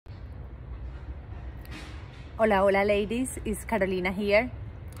Hola, hola ladies, it's Carolina here.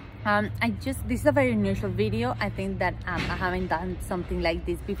 This is a very unusual video. I think that I haven't done something like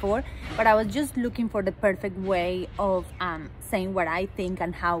this before, but I was just looking for the perfect way of saying what I think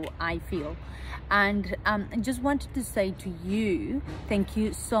and how I feel. And I just wanted to say to you, thank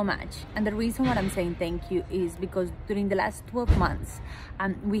you so much. And the reason why I'm saying thank you is because during the last 12 months,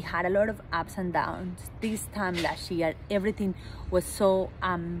 we had a lot of ups and downs. This time last year, everything was so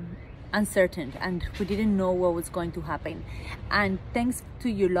uncertain and we didn't know what was going to happen, and thanks to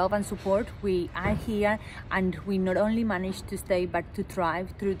your love and support, we are here and we not only managed to stay but to thrive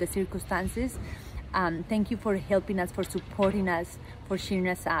through the circumstances. Thank you for helping us, for supporting us, for cheering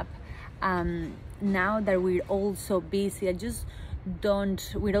us up. Now that we're all so busy,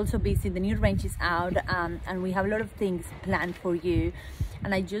 we're also busy, the new range is out, and we have a lot of things planned for you,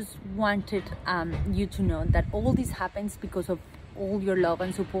 and I just wanted you to know that all this happens because of all your love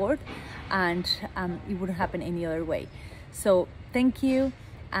and support, and it wouldn't happen any other way. So thank you,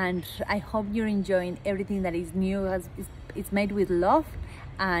 and I hope you're enjoying everything that is new. It's made with love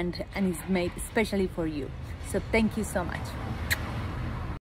and it's made especially for you. So thank you so much.